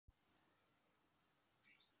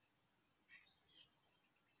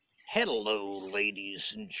Hello,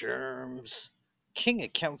 ladies and germs. King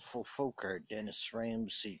of Kempful Folk Art, Dennis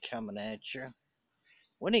Ramsay coming at you.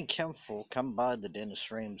 When in Kempful, come by the Dennis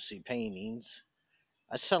Ramsay paintings.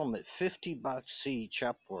 I sell them at $50 each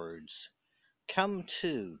upwards. Come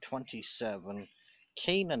to 27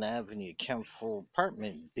 Canaan Avenue, Kempful,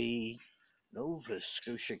 Apartment B, Nova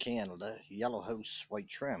Scotia, Canada, yellow house, white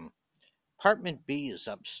trim. Apartment B is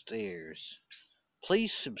upstairs.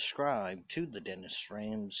 Please subscribe to the Dennis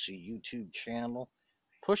Ramsay YouTube channel.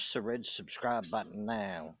 Push the red subscribe button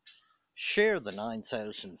now. Share the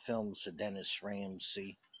 9,000 films of Dennis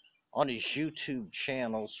Ramsay on his YouTube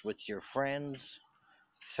channels with your friends,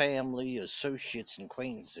 family, associates, and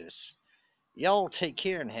acquaintances. Y'all take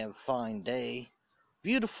care and have a fine day.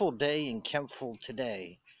 Beautiful day in Kempful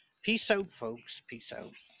today. Peace out, folks. Peace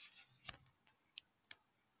out.